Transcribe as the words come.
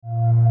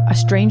a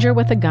stranger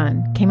with a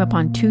gun came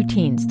upon two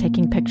teens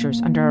taking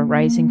pictures under a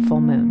rising full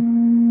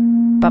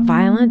moon. But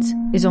violence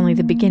is only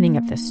the beginning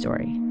of this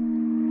story.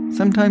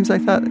 Sometimes I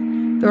thought,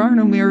 there are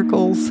no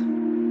miracles.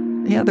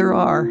 Yeah, there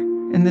are,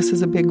 and this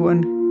is a big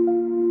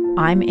one.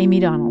 I'm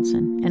Amy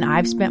Donaldson, and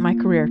I've spent my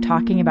career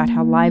talking about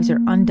how lives are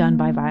undone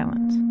by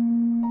violence.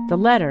 The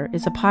Letter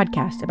is a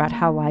podcast about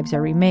how lives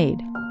are remade.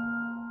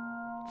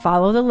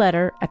 Follow The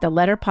Letter at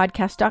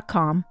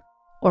theletterpodcast.com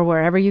or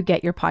wherever you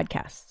get your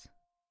podcasts.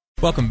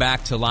 Welcome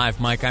back to Live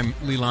Mike. I'm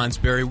Lee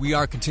Lonsberry. We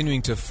are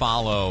continuing to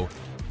follow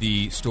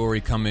the story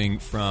coming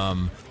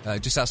from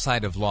just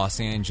outside of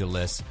Los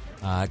Angeles,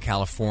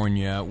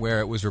 California, where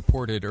it was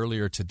reported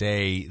earlier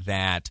today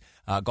that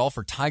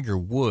golfer Tiger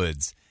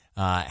Woods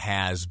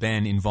has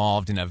been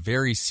involved in a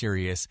very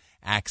serious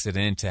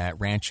accident at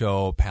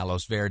Rancho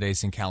Palos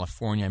Verdes in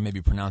California. I may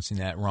be pronouncing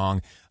that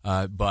wrong,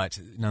 but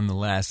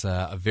nonetheless,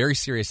 a very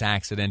serious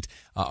accident,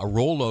 a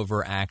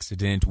rollover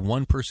accident,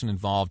 one person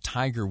involved,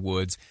 Tiger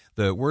Woods.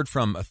 The word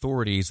from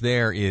authorities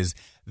there is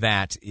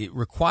that it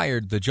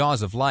required the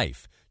jaws of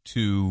life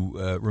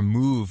to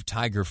remove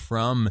Tiger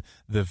from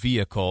the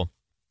vehicle.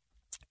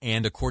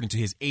 And according to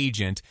his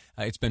agent,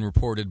 it's been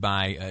reported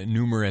by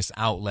numerous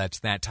outlets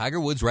that Tiger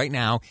Woods right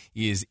now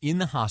is in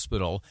the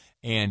hospital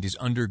and is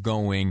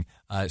undergoing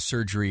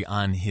surgery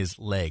on his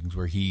legs,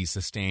 where he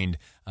sustained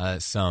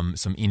some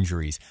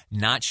injuries.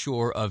 Not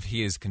sure of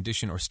his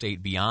condition or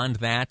state beyond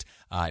that.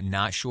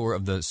 Not sure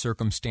of the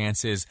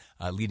circumstances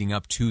leading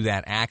up to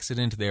that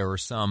accident. There are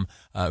some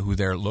who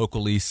there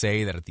locally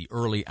say that at the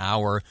early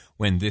hour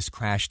when this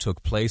crash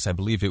took place, I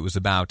believe it was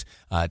about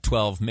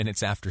 12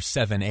 minutes after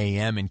 7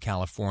 a.m. in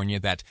California,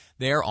 that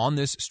there on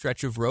this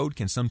stretch of road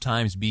can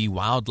sometimes be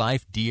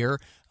wildlife, deer.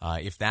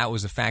 If that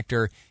was a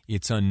factor,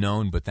 it's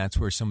unknown, but that's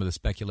where some of the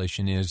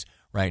speculation is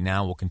right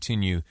now. We'll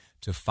continue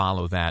to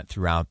follow that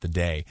throughout the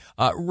day.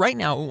 Right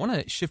now, I want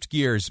to shift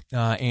gears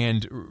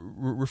and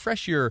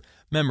refresh your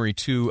memory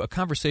to a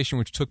conversation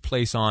which took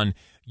place on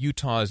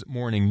Utah's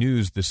morning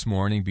news this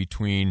morning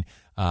between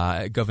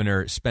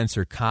Governor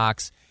Spencer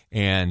Cox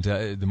and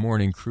the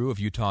morning crew of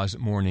Utah's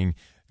morning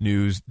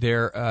news.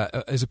 There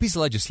is a piece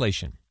of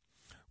legislation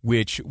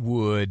which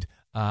would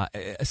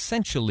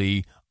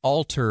essentially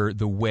alter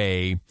the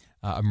way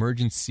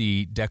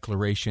emergency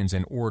declarations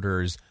and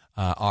orders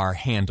are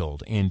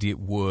handled, and it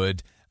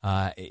would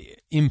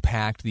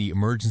impact the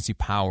emergency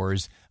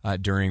powers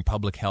during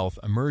public health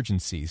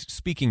emergencies.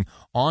 Speaking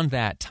on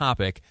that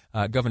topic,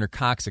 Governor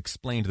Cox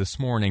explained this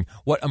morning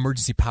what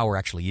emergency power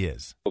actually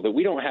is. That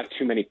we don't have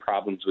too many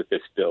problems with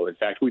this bill. In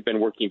fact, we've been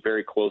working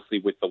very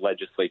closely with the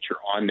legislature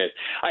on this.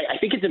 I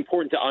think it's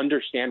important to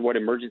understand what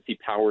emergency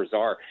powers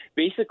are.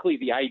 Basically,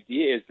 the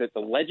idea is that the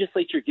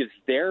legislature gives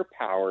their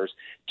powers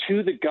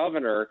to the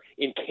governor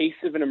in case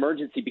of an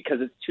emergency because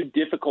it's too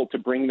difficult to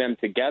bring them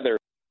together.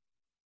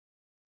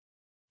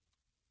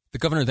 The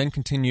governor then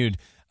continued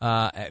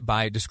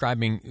by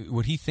describing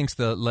what he thinks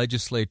the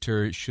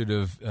legislature should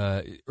have,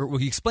 or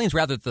he explains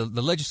rather that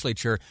the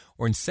legislature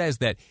or says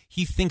that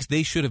he thinks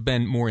they should have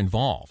been more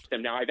involved.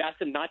 Now, I've asked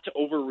them not to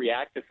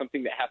overreact to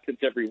something that happens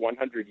every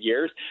 100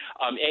 years.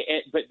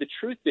 But the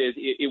truth is,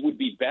 it would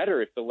be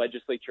better if the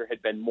legislature had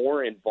been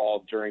more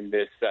involved during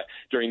this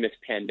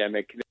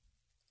pandemic.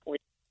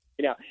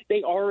 Now,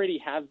 they already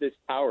have this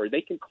power.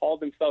 They can call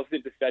themselves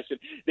into session.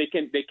 They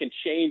can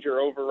change or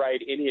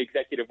override any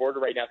executive order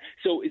right now.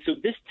 So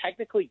this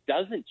technically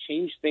doesn't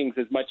change things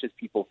as much as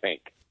people think.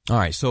 All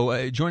right.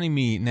 So joining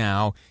me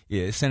now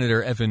is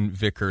Senator Evan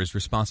Vickers,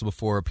 responsible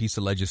for a piece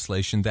of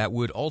legislation that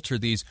would alter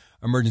these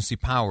emergency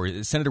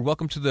powers. Senator,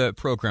 welcome to the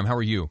program. How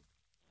are you?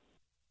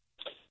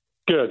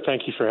 Good.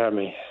 Thank you for having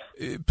me.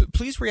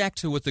 Please react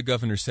to what the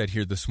governor said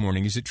here this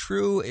morning. Is it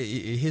true,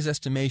 his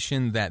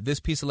estimation, that this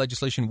piece of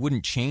legislation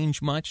wouldn't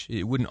change much?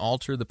 It wouldn't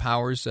alter the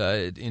powers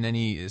in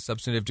any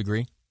substantive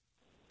degree?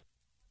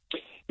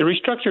 It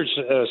restructures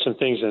some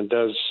things and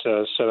does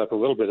set up a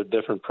little bit of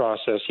different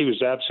process. He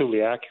was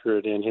absolutely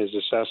accurate in his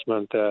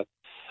assessment that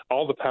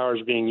all the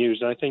powers being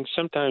used, and I think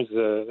sometimes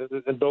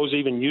those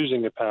even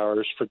using the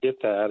powers forget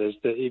that, is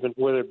that even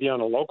whether it be on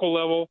a local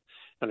level,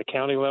 on a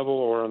county level,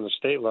 or on the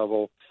state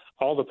level,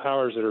 all the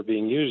powers that are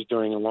being used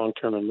during a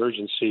long-term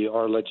emergency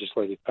are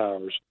legislative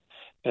powers.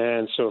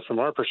 And so from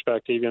our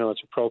perspective,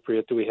 it's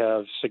appropriate that we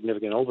have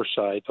significant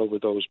oversight over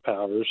those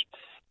powers.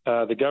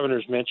 The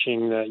governor's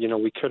mentioning that,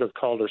 we could have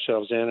called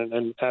ourselves in,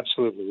 and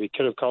absolutely, we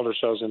could have called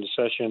ourselves into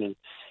session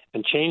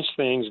and changed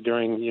things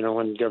during,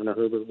 when Governor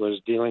Herbert was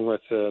dealing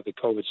with the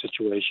COVID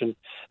situation.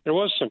 There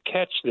was some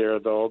catch there,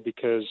 though,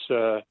 because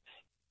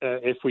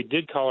if we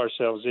did call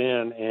ourselves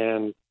in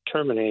and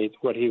terminate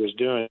what he was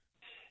doing,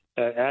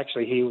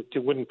 actually,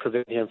 it wouldn't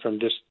prevent him from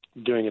just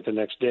doing it the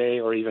next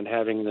day or even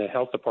having the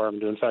health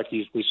department do. In fact,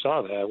 we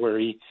saw that where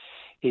he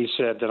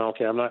said that,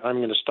 okay, I'm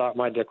going to stop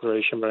my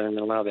declaration, but I'm going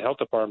to allow the health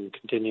department to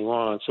continue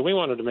on. So we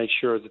wanted to make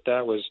sure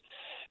that was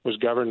was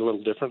governed a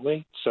little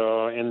differently.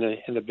 So in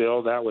the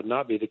bill, that would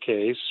not be the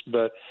case.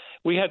 But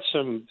we had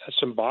some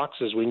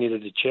boxes we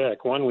needed to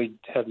check. One, we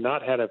have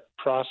not had a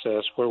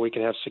process where we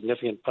can have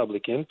significant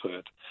public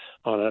input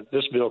on it.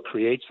 This bill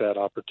creates that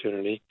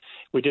opportunity.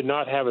 We did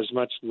not have as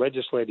much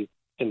legislative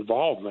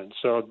involvement.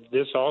 So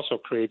this also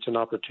creates an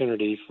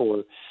opportunity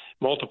for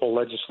multiple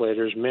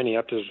legislators, many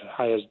up to as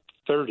high as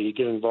 30,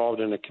 get involved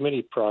in a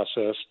committee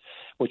process,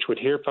 which would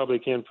hear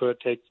public input,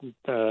 take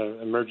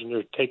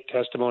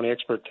testimony,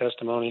 expert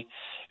testimony,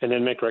 and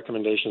then make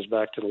recommendations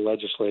back to the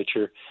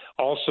legislature.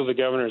 Also, the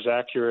governor is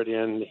accurate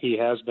in he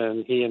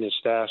and his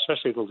staff,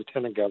 especially the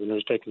lieutenant governor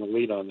who's taking the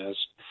lead on this,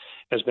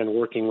 has been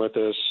working with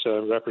us,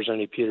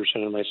 Representative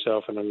Peterson and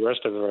myself, and the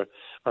rest of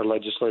our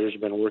legislators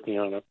have been working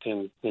on it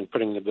and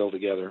putting the bill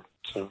together.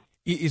 So.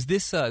 Is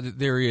this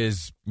there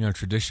is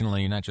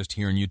traditionally, not just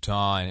here in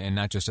Utah and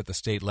not just at the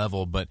state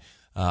level, but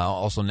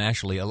also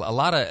nationally, a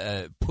lot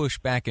of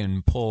pushback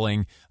and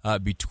pulling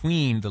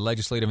between the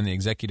legislative and the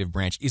executive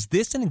branch. Is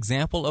this an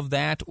example of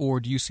that,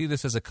 or do you see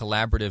this as a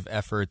collaborative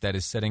effort that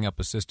is setting up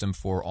a system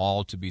for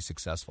all to be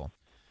successful?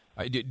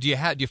 Do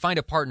you find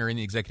a partner in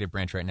the executive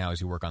branch right now as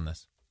you work on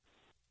this?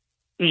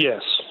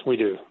 Yes, we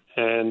do,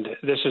 and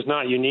this is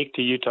not unique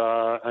to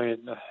Utah. I mean,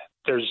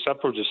 there's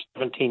upwards of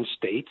 17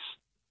 states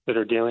that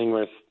are dealing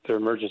with their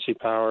emergency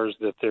powers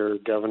that their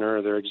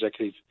governor, their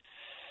executive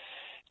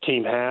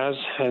team has.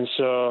 And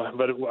so,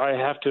 but I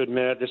have to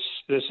admit,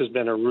 this has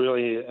been a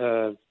really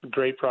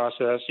great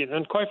process.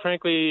 And quite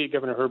frankly,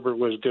 Governor Herbert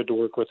was good to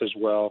work with as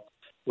well.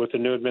 With the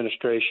new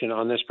administration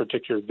on this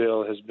particular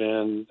bill has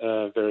been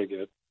very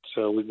good.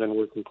 So we've been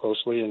working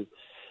closely,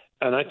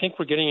 and I think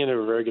we're getting into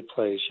a very good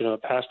place.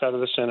 It passed out of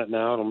the Senate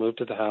now. It'll move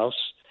to the House,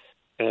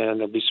 and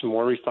there'll be some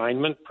more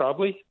refinement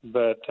probably,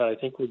 but I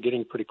think we're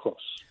getting pretty close.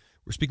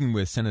 We're speaking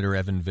with Senator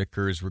Evan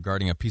Vickers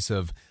regarding a piece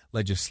of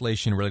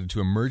legislation related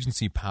to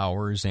emergency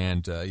powers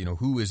and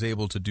who is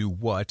able to do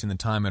what in the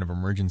time of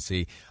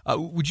emergency.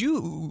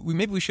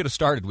 Maybe we should have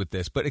started with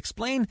this, but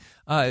explain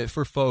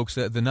for folks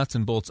the nuts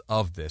and bolts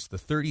of this, the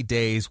 30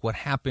 days, what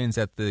happens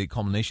at the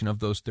culmination of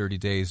those 30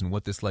 days, and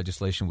what this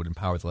legislation would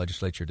empower the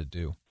legislature to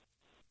do.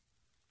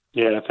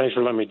 Yeah, thanks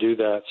for letting me do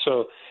that.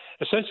 So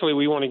essentially,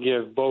 we want to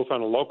give both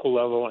on a local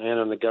level and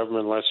on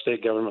the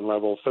state government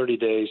level 30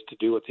 days to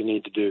do what they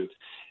need to do.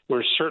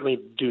 We certainly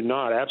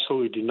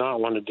absolutely do not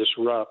want to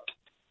disrupt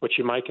what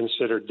you might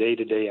consider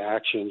day-to-day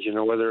actions,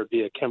 whether it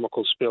be a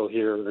chemical spill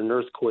here or an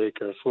earthquake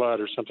or a flood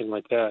or something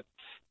like that,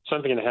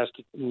 something that has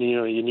to,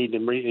 you need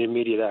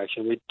immediate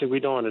action. We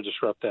don't want to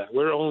disrupt that.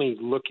 We're only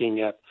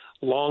looking at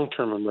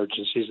long-term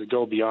emergencies that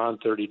go beyond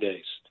 30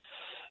 days.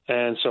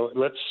 And so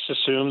let's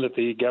assume that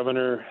the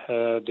governor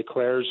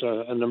declares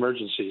an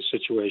emergency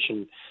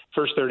situation.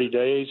 First 30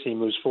 days, he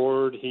moves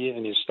forward, he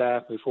and his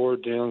staff move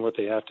forward doing what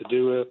they have to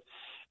do with.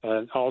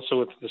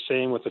 Also, it's the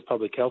same with the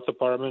public health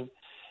department.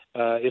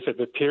 If it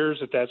appears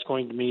that that's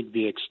going to need to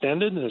be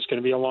extended and it's going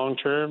to be a long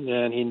term,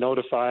 then he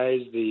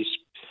notifies the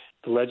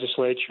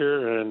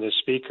legislature, and the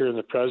speaker and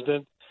the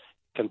president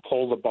can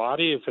poll the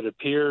body. If it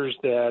appears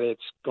that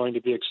it's going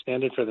to be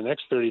extended for the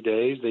next 30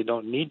 days, they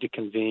don't need to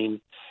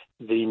convene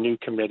the new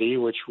committee,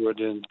 which would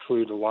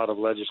include a lot of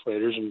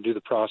legislators and do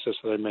the process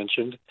that I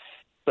mentioned.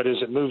 But as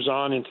it moves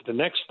on into the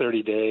next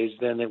 30 days,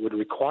 then it would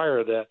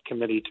require that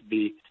committee to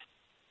be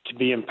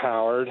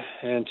empowered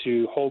and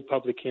to hold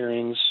public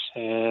hearings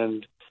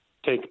and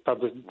take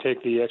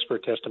the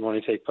expert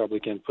testimony, take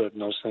public input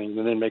and those things,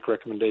 and then make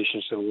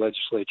recommendations to the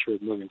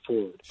legislature moving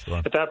forward. Sure.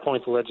 At that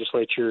point, the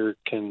legislature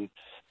can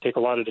take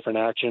a lot of different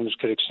actions,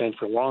 could extend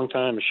for a long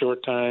time, a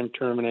short time,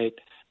 terminate,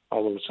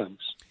 all those things.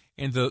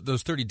 And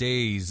those 30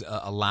 days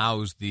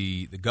allows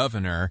the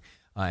governor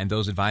and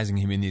those advising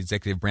him in the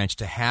executive branch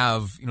to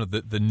have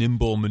the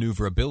nimble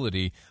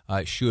maneuverability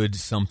should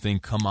something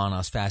come on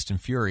us fast and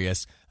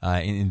furious,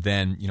 and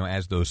then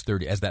as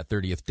that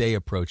 30th day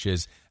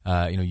approaches,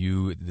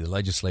 the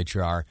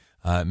legislature are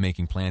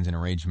making plans and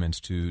arrangements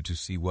to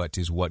see what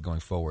is what going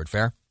forward.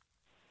 Fair?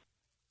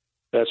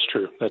 That's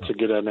true. That's a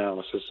good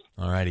analysis.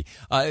 All righty.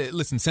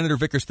 Listen, Senator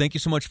Vickers, thank you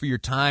so much for your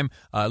time.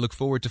 I look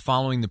forward to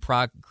following the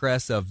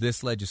progress of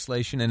this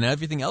legislation and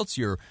everything else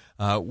you're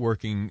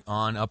working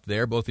on up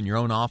there, both in your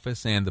own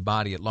office and the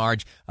body at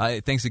large.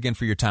 Thanks again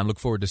for your time. Look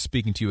forward to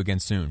speaking to you again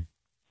soon.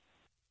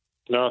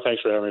 No,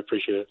 thanks for having me.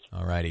 Appreciate it.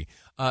 All righty.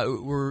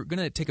 We're going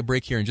to take a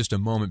break here in just a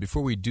moment.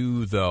 Before we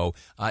do, though,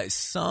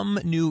 some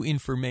new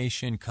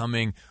information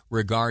coming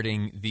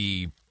regarding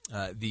the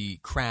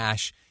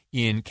crash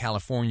in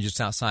California,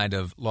 just outside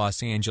of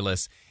Los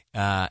Angeles,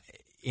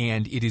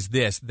 and it is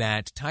this,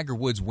 that Tiger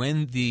Woods,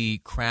 when the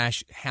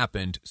crash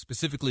happened,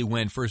 specifically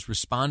when first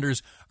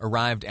responders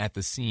arrived at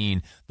the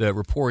scene, the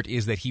report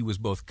is that he was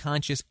both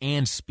conscious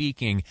and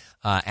speaking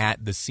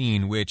at the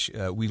scene, which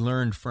we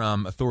learned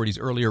from authorities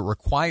earlier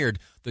required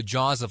the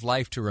jaws of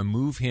life to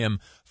remove him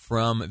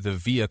from the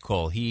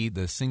vehicle. He,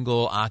 the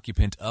single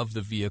occupant of the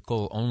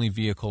vehicle, only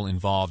vehicle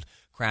involved,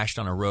 crashed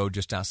on a road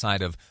just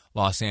outside of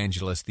Los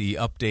Angeles. The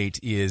update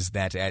is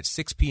that at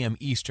 6 p.m.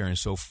 Eastern,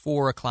 so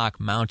 4 o'clock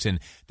Mountain,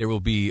 there will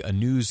be a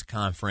news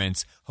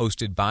conference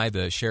hosted by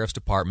the Sheriff's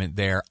Department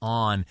there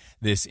on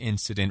this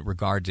incident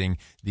regarding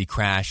the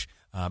crash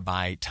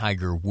by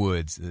Tiger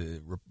Woods.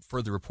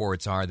 Further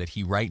reports are that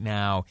he right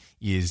now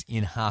is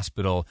in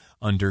hospital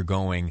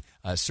undergoing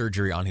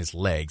surgery on his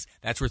legs.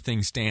 That's where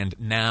things stand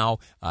now.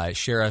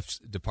 Sheriff's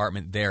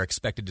Department there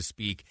expected to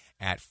speak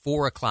at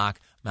 4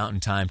 o'clock Mountain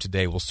Time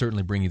today. We'll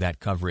certainly bring you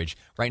that coverage.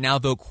 Right now,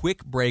 though,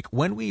 quick break.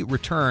 When we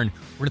return,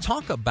 we're going to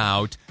talk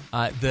about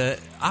the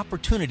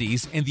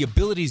opportunities and the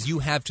abilities you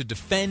have to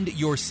defend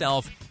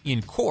yourself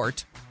in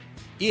court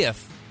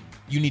if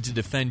you need to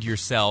defend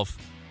yourself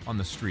on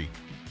the street.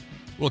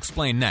 We'll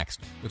explain next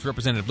with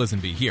Representative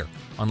Lisenby here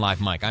on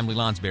Live Mike. I'm Lee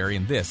Lonsberry,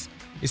 and this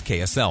is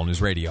KSL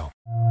News Radio.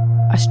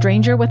 A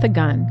stranger with a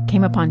gun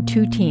came upon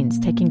two teens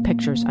taking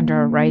pictures under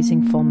a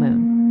rising full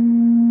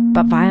moon.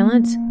 But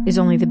violence is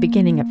only the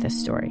beginning of this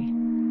story.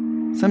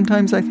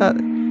 Sometimes I thought,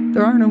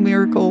 there are no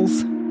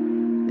miracles.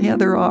 Yeah,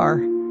 there are,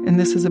 and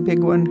this is a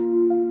big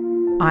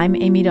one. I'm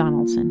Amy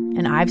Donaldson,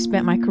 and I've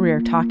spent my career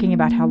talking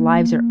about how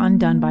lives are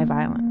undone by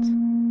violence.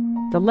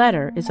 The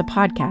Letter is a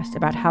podcast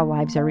about how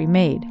lives are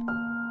remade.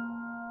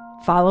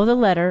 Follow The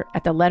Letter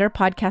at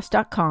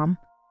theletterpodcast.com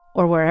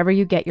or wherever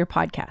you get your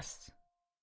podcasts.